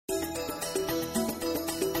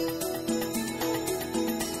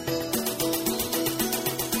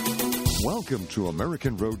Welcome to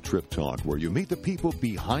American Road Trip Talk, where you meet the people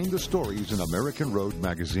behind the stories in American Road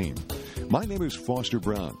magazine. My name is Foster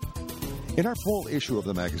Brown. In our fall issue of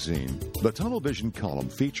the magazine, the Tunnel Vision column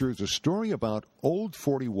features a story about Old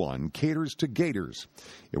 41 caters to gators.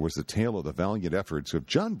 It was the tale of the valiant efforts of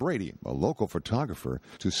John Brady, a local photographer,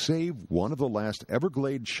 to save one of the last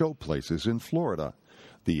Everglades showplaces in Florida,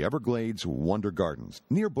 the Everglades Wonder Gardens,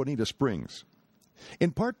 near Bonita Springs.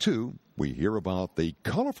 In Part 2, we hear about the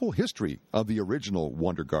colorful history of the original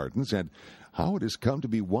Wonder Gardens and how it has come to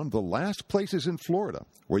be one of the last places in Florida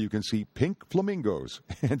where you can see pink flamingos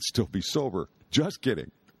and still be sober. Just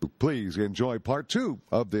kidding. Please enjoy Part 2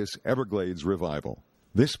 of this Everglades Revival.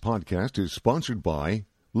 This podcast is sponsored by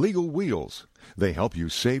Legal Wheels. They help you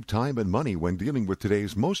save time and money when dealing with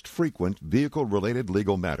today's most frequent vehicle-related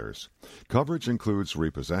legal matters. Coverage includes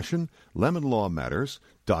repossession, lemon law matters,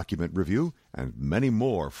 document review, and many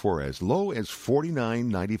more for as low as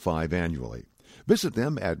 $49.95 annually. Visit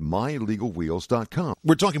them at mylegalwheels.com.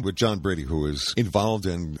 We're talking with John Brady, who is involved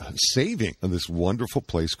in saving this wonderful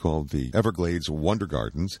place called the Everglades Wonder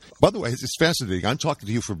Gardens. By the way, it's fascinating. I'm talking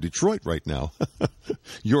to you from Detroit right now,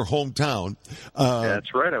 your hometown.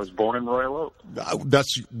 That's right. I was born in Royal Oak.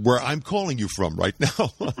 That's where I'm calling you from right now.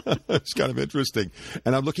 It's kind of interesting.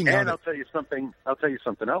 And I'm looking at And I'll tell you something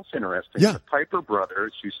else interesting. Yeah. The Piper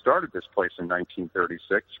brothers, who started this place in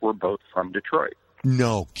 1936, were both from Detroit.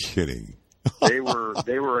 No kidding. They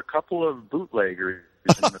were a couple of bootleggers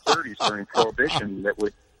in the 30s during Prohibition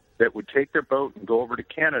that would take their boat and go over to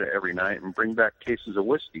Canada every night and bring back cases of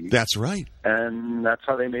whiskey. That's right. And that's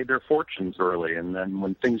how they made their fortunes early. And then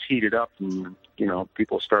when things heated up and,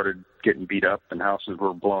 people started getting beat up and houses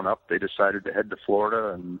were blown up, they decided to head to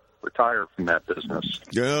Florida and retire from that business.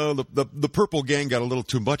 Yeah, the Purple Gang got a little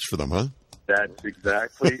too much for them, huh? That's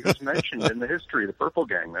exactly what's mentioned in the history of the Purple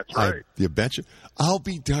Gang. That's right. You betcha. I'll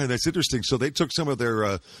be darned. That's interesting. So they took some of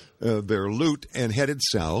their loot and headed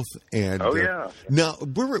south. And yeah. Now,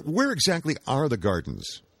 where exactly are the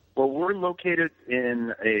gardens? Well, we're located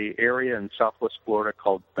in an area in southwest Florida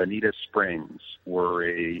called Bonita Springs. We're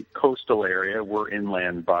a coastal area. We're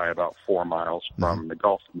inland by about 4 miles from the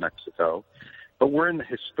Gulf of Mexico. But we're in the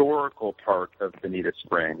historical part of Bonita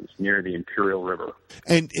Springs, near the Imperial River.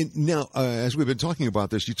 And now, as we've been talking about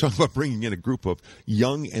this, you talk about bringing in a group of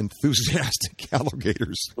young, enthusiastic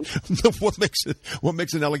alligators. What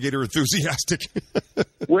makes an alligator enthusiastic?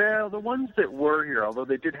 Well, the ones that were here, although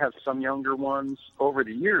they did have some younger ones, over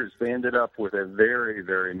the years they ended up with a very,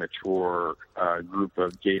 very mature group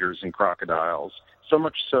of gators and crocodiles. So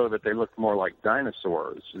much so that they looked more like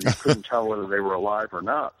dinosaurs. You couldn't tell whether they were alive or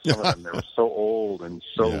not. Some of them, they were so old and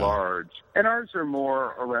so large. And ours are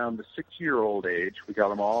more around the 6-year-old age. We got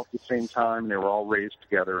them all at the same time. They were all raised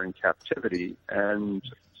together in captivity. And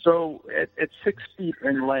so at 6 feet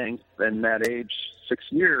in length and that age, 6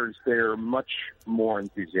 years, they're much more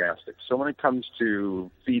enthusiastic. So when it comes to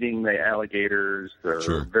feeding the alligators,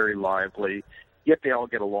 they're very lively. Yet they all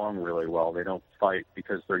get along really well. They don't fight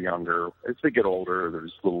because they're younger. As they get older,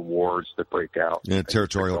 there's little wars that break out. Yeah,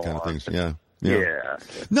 territorial kind of things. Yeah.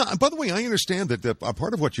 Now, by the way, I understand that a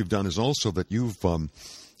part of what you've done is also that you've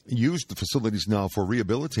used the facilities now for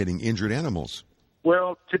rehabilitating injured animals.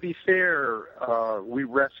 Well, to be fair, we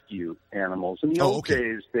rescue animals. In the old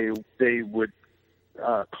days, they would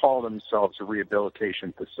call themselves a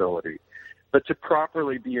rehabilitation facility. But to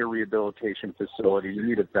properly be a rehabilitation facility, you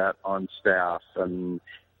need a vet on staff, and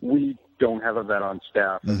we don't have a vet on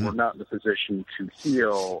staff, and we're not in the position to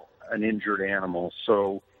heal an injured animal.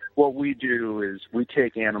 So what we do is we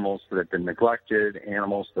take animals that have been neglected,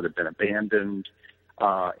 animals that have been abandoned,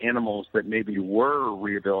 animals that maybe were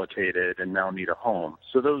rehabilitated and now need a home.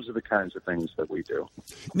 So those are the kinds of things that we do.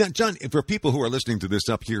 Now, John, for people who are listening to this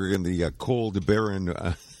up here in the cold, barren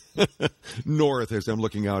north, as I'm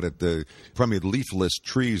looking out at the probably leafless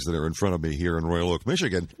trees that are in front of me here in Royal Oak,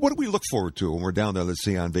 Michigan, what do we look forward to when we're down there, let's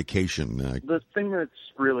say, on vacation? The thing that's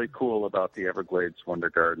really cool about the Everglades Wonder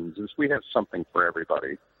Gardens is we have something for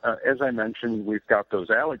everybody. As I mentioned, we've got those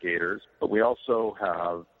alligators, but we also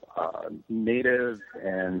have native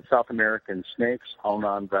and South American snakes, all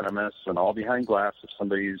non-venomous and all behind glass if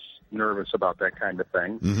somebody's nervous about that kind of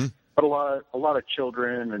thing. But a lot of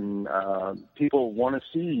children and people want to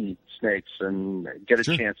see snakes and get a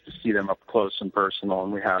chance to see them up close and personal,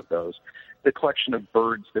 and we have those. The collection of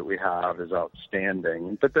birds that we have is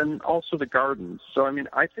outstanding, but then also the gardens. So,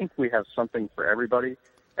 I think we have something for everybody.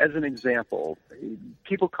 As an example,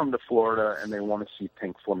 people come to Florida and they want to see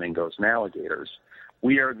pink flamingos and alligators.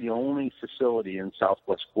 We are the only facility in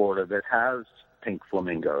Southwest Florida that has pink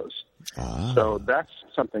flamingos. So that's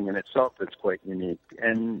something in itself that's quite unique.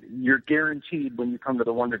 And you're guaranteed when you come to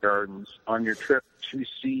the Wonder Gardens on your trip to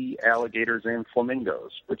see alligators and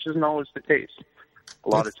flamingos, which isn't always the case. A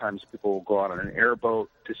lot of times people will go out on an airboat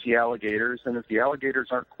to see alligators, and if the alligators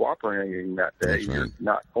aren't cooperating that day, you're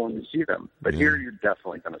not going to see them. But here you're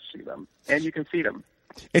definitely going to see them, and you can feed them.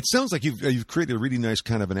 It sounds like you've created a really nice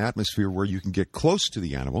kind of an atmosphere where you can get close to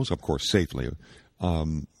the animals, of course, safely,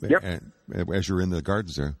 as you're in the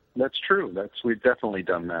gardens there. That's true. We've definitely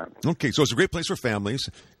done that. Okay, so it's a great place for families.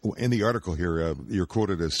 In the article here, you're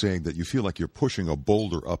quoted as saying that you feel like you're pushing a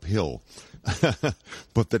boulder uphill,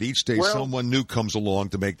 but that each day someone new comes along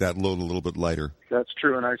to make that load a little bit lighter. That's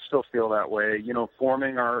true, and I still feel that way. You know,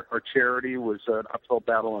 forming our charity was an uphill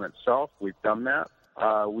battle in itself. We've done that.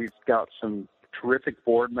 We've got some terrific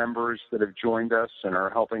board members that have joined us and are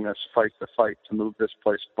helping us fight the fight to move this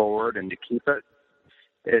place forward and to keep it.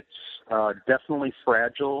 It's definitely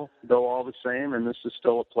fragile, though, all the same, and this is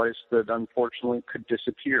still a place that unfortunately could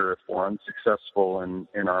disappear if we're unsuccessful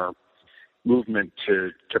in our movement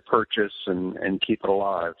to purchase and keep it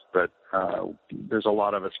alive. But there's a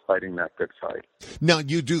lot of us fighting that good fight. Now,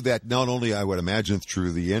 you do that not only, I would imagine,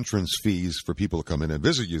 through the entrance fees for people to come in and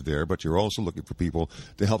visit you there, but you're also looking for people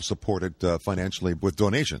to help support it financially with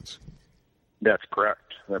donations. That's correct.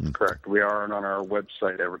 That's correct. We are on our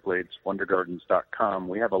website, evergladeswondergardens.com.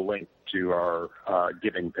 We have a link to our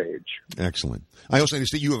giving page. Excellent. I also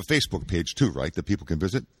understand you have a Facebook page, too, right, that people can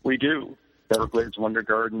visit? We do. Everglades Wonder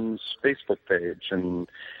Gardens Facebook page. And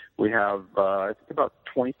we have, I think, about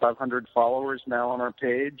 2,500 followers now on our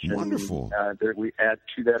page. Wonderful. And we add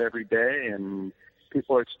to that every day, and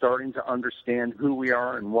people are starting to understand who we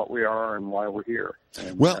are and what we are and why we're here.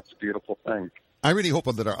 And that's a beautiful thing. I really hope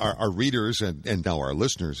that our readers and now our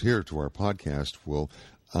listeners here to our podcast will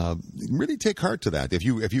really take heart to that. If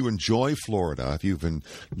you enjoy Florida, if you've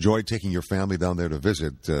enjoyed taking your family down there to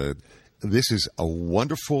visit, this is a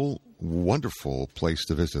wonderful, wonderful place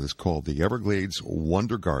to visit. It's called the Everglades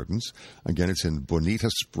Wonder Gardens. Again, it's in Bonita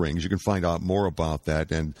Springs. You can find out more about that,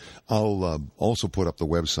 and I'll also put up the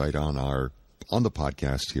website on the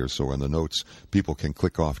podcast here, so in the notes, people can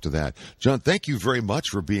click off to that. John, thank you very much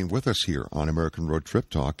for being with us here on American Road Trip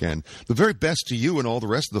Talk, and the very best to you and all the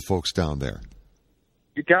rest of the folks down there.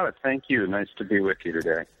 You got it. Thank you. Nice to be with you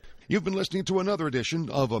today. You've been listening to another edition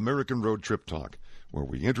of American Road Trip Talk, where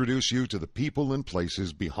we introduce you to the people and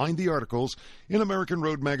places behind the articles in American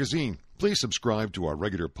Road Magazine. Please subscribe to our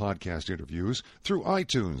regular podcast interviews through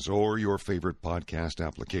iTunes or your favorite podcast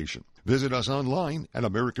application. Visit us online at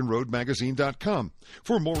AmericanRoadMagazine.com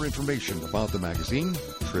for more information about the magazine,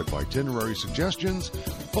 trip itinerary suggestions,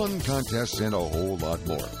 fun contests, and a whole lot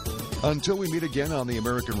more. Until we meet again on the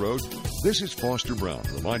American Road, this is Foster Brown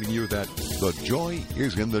reminding you that the joy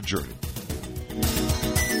is in the journey.